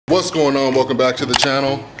What's going on? Welcome back to the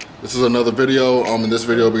channel. This is another video. In this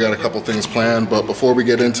video we got a couple things planned, but before we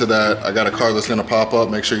get into that, I got a car that's gonna pop up.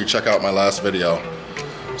 Make sure you check out my last video.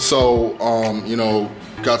 So you know,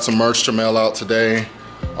 got some merch to mail out today.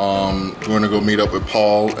 We're gonna go meet up with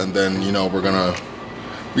Paul, and then you know we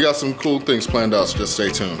got some cool things planned out, so just stay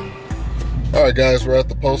tuned. All right guys, we're at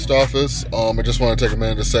the post office. I just want to take a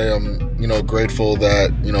minute to say I'm grateful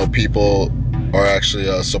that people are actually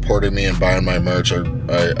supporting me and buying my merch.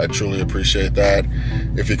 I truly appreciate that.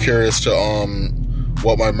 If you're curious to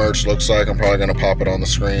what my merch looks like, I'm probably gonna pop it on the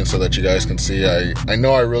screen so that you guys can see. I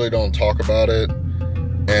know I really don't talk about it,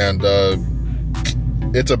 and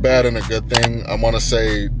it's a bad and a good thing. I want to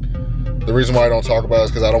say the reason why I don't talk about it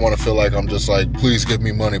is because I don't want to feel like I'm just like, please give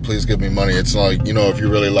me money, please give me money. It's like, if you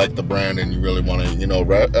really like the brand and you really want to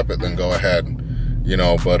rep it, then go ahead.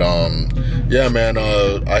 But yeah man,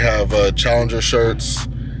 I have Challenger shirts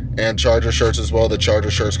and Charger shirts as well. The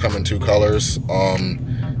Charger shirts come in 2 colors.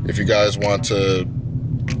 If you guys want to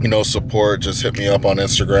support, just hit me up on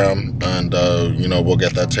Instagram, and we'll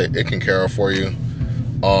get that taken care of for you.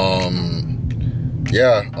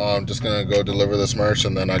 Yeah, I'm just gonna go deliver this merch,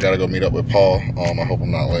 and then I gotta go meet up with Paul. I hope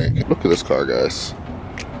I'm not late. Look at this car, guys.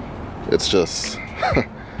 It's just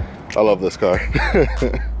I love this car.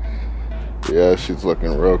 Yeah, she's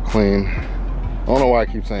looking real clean. I don't know why I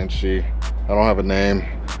keep saying she. I don't have a name.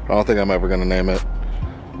 I don't think I'm ever gonna name it.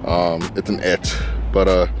 It's an it. But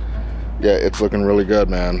yeah, it's looking really good,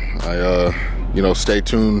 man. Stay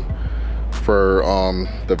tuned for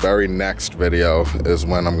the very next video is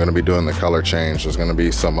when I'm gonna be doing the color change. There's gonna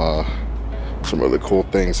be some really cool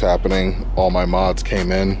things happening. All my mods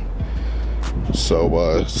came in,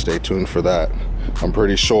 so stay tuned for that. I'm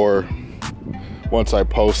pretty sure once I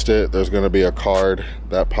post it, there's gonna be a card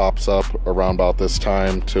that pops up around about this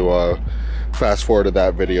time to fast forward to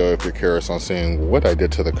that video if you're curious on seeing what I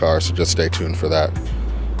did to the car, so just stay tuned for that.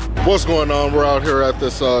 What's going on? We're out here at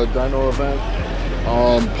this dyno event.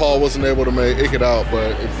 Paul wasn't able to make it out,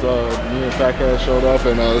 but it's me and Fat Cat showed up,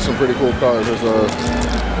 and there's some pretty cool cars. There's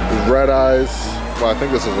Red Eyes. Well, I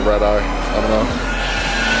think this is a Red Eye. I don't know.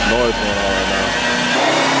 Noise going on right now.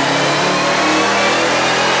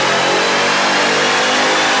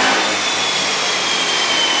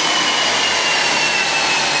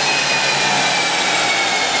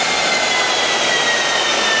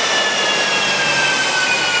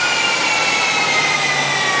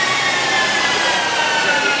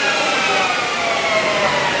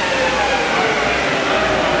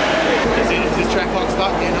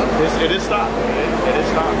 It is stock. It is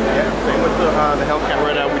stock. Yeah. Same with the Hellcat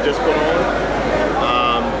Red Eye we just put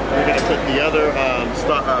on. We're gonna put the other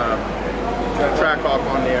track hawk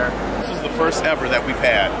on there. This is the first ever that we've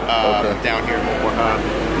had down here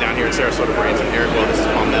in Sarasota Brains and Eric. Well, this is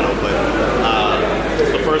Palmetto, but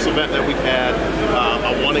it's the first event that we've had.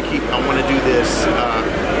 I want to do this.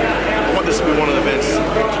 I want this to be one of the events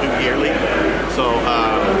to do yearly. So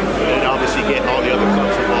and obviously get all the other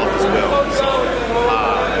clubs involved as well. So.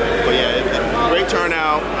 But yeah, great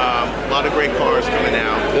turnout. A lot of great cars coming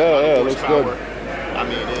out. Yeah, looks good. I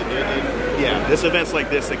mean, yeah, this event's like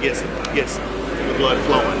this that gets the blood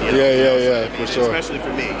flowing. Yeah, for sure. Especially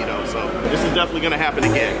for me, So this is definitely going to happen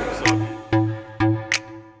again. So.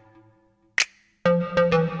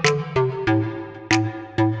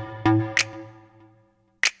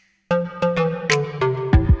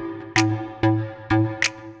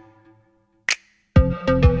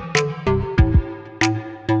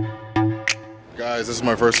 Guys, this is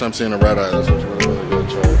my first time seeing a Red Eye. This looks really, really good.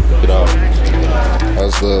 Check it out.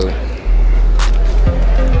 Has the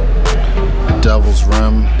Devil's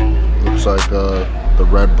Rim. Looks like the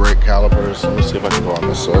red brake calipers. Let me see if I can go on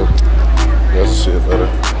this side. You guys will see it better.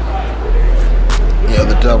 Yeah,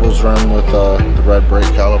 the Devil's Rim with the red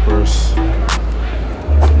brake calipers.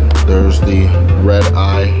 There's the Red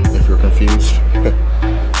Eye, if you're confused.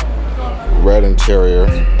 Red interior.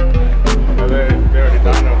 They already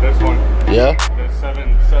dynoed this one. Yeah?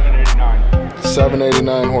 789.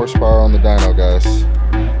 789 horsepower on the dyno, guys.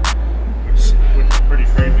 Which is pretty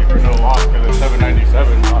crazy for no loss because it's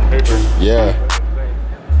 797 on paper. Yeah.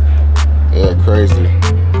 Yeah, crazy.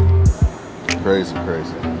 Crazy.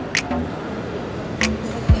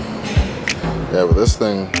 Yeah, but this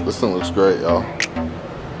thing looks great, y'all.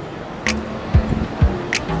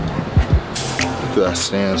 Look at that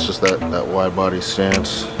stance, just that wide body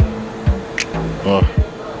stance. Oh,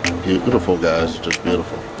 beautiful, guys, just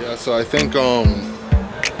beautiful. Yeah, so I think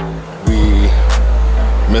we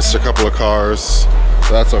missed a couple of cars,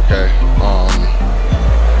 so that's okay.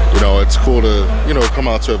 It's cool to come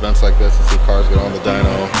out to events like this and see cars get on the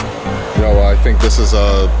dyno. I think this is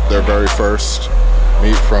their very first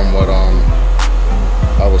meat from what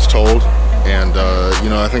I was told. And you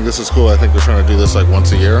know, I think this is cool. I think they're trying to do this like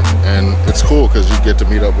once a year, and it's cool because you get to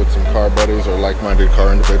meet up with some car buddies or like-minded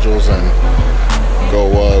car individuals and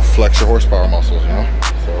go flex your horsepower muscles, you know.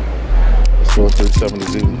 So let's go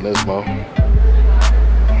 370Z Nismo.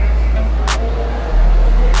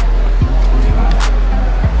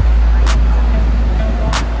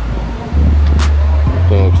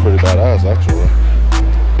 That looks pretty badass, actually.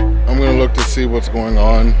 I'm gonna look to see what's going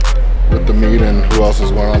on with the meet and who else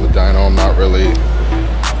is going on the dyno. I'm not really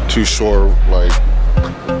too sure, like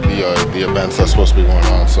the events that's supposed to be going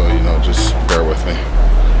on, so you know, just bear with me.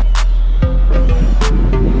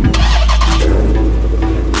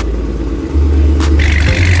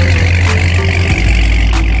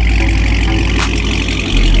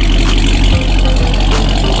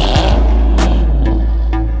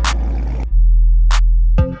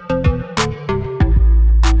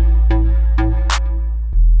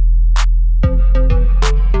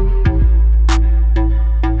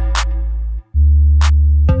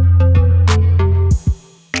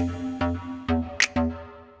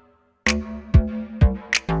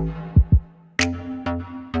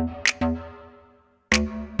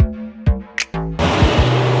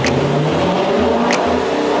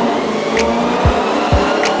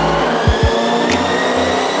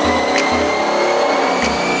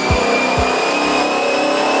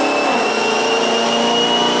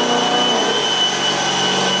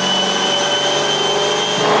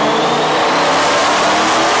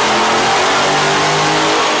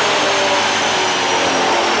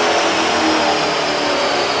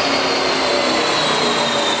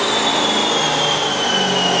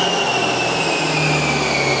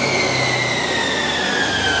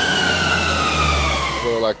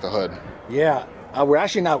 The hood. Yeah, we're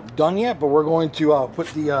actually not done yet, but we're going to put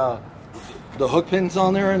the hook pins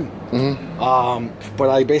on there, and but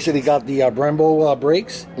I basically got the Brembo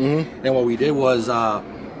brakes, and what we did was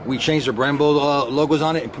we changed the Brembo logos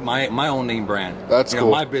on it and put my own name brand. That's cool.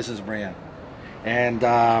 My business brand, and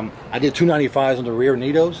I did 295s on the rear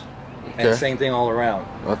Nitos, and same thing all around.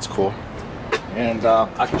 That's cool. And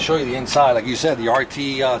I can show you the inside, like you said, the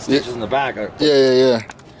RT stitches in the back.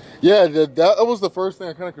 Yeah, that was the first thing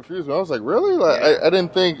that kind of confused me. I was like, really? Like, I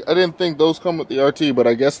didn't think those come with the RT, but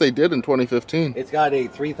I guess they did in 2015. It's got a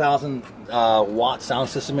 3,000 watt sound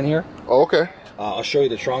system in here. Oh, okay. I'll show you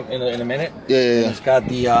the trunk in a minute. Yeah. It's got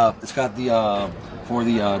the for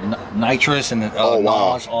the nitrous and the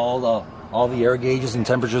NOS, all the air gauges and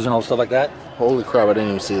temperatures and all stuff like that. Holy crap! I didn't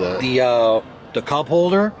even see that. The cup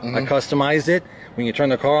holder, I customized it. When you turn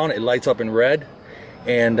the car on, it lights up in red.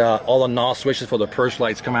 And all the NOS switches for the perch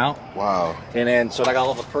lights come out. Wow. And then, so I got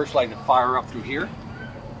all the perch light that fire up through here.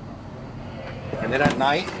 And then at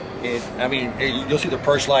night, you'll see the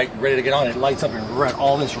perch light ready to get on. It lights up in red.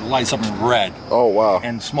 All this lights up in red. Oh, wow.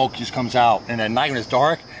 And smoke just comes out. And at night when it's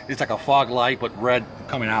dark, it's like a fog light, but red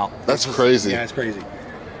coming out. That's crazy. Yeah, it's crazy.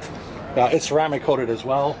 It's ceramic coated as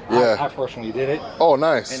well. Yeah. I personally did it. Oh,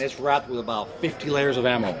 nice. And it's wrapped with about 50 layers of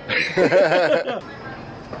ammo.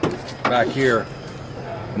 Back here.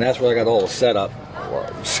 And that's where I got all the setup. Wow.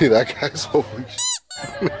 See that guy's holy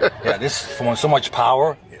shit. Yeah, this from so much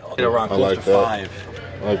power, around close to 5.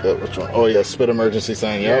 I like that. Which one? Oh yeah, spit emergency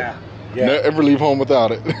sign. Yep. Yeah. Never leave home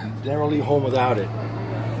without it. Never leave home without it.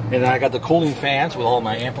 And I got the cooling fans with all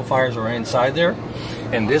my amplifiers are inside there,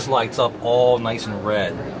 and this lights up all nice and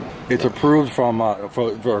red. It's approved from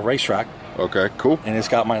for a racetrack. Okay, cool. And it's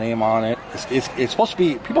got my name on it. It's supposed to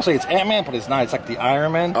be, people say it's Ant-Man, but it's not. It's like the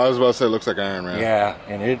Iron Man. I was about to say it looks like Iron Man. Yeah,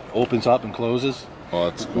 and it opens up and closes. Oh,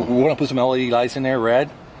 that's cool. We want to put some LED lights in there, red,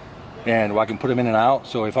 and I can put them in and out.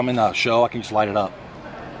 So if I'm in a show, I can just light it up.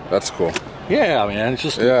 That's cool. Yeah, man, it's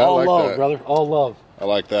just all like love, that. brother. All love. I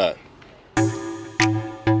like that.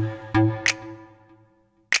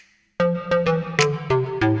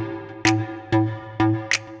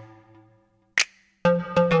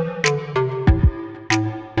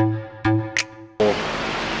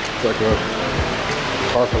 It's like a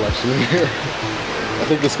car collection in here. I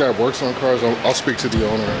think this guy works on cars. I'll speak to the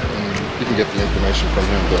owner and you can get the information from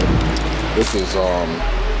him, but this is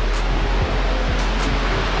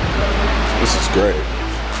great.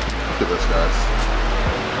 Look at this, guys.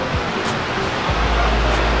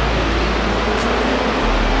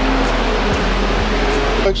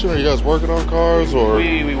 Are you guys working on cars, or?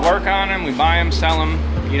 We work on them, we buy them, sell them.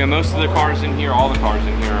 You know, most of the cars in here, all the cars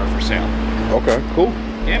in here are for sale. Okay, cool.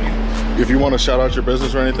 Yeah, man. If you want to shout out your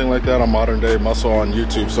business or anything like that, I'm Modern Day Muscle on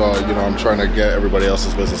YouTube, so you know I'm trying to get everybody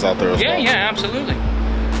else's business out there as well. Yeah, absolutely.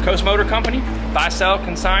 Coast Motor Company, buy, sell,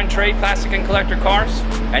 consign, trade, plastic and collector cars.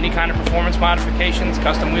 any kind of performance modifications,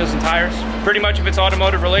 custom wheels and tires. Pretty much if it's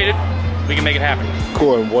automotive related, we can make it happen.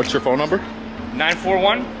 Cool, and what's your phone number?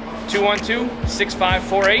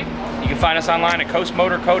 941-212-6548. You can find us online at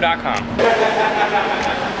coastmotorco.com.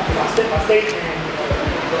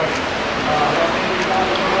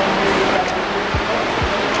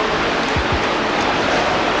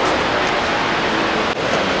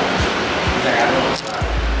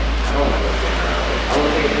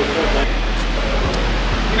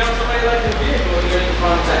 You know, somebody like the vehicle, you can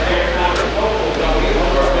find that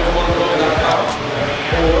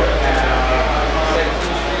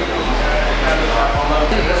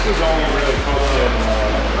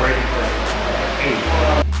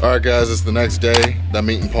Alright guys, it's the next day. That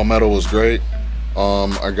meet in Palmetto was great.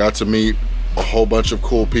 I got to meet a whole bunch of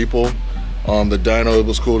cool people. The dyno, it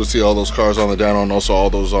was cool to see all those cars on the dyno, and also all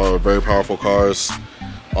those very powerful cars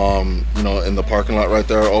you know, in the parking lot right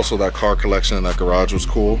there. Also that car collection in that garage was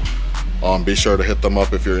cool. Be sure to hit them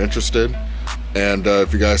up if you're interested. And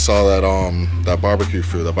if you guys saw that that barbecue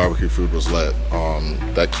food was lit.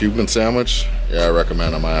 That Cuban sandwich, yeah, I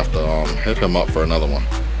recommend. I might have to hit him up for another one.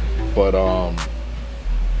 But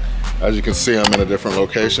as you can see, I'm in a different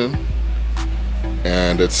location,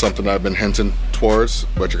 and it's something I've been hinting towards,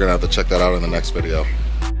 but you're gonna have to check that out in the next video.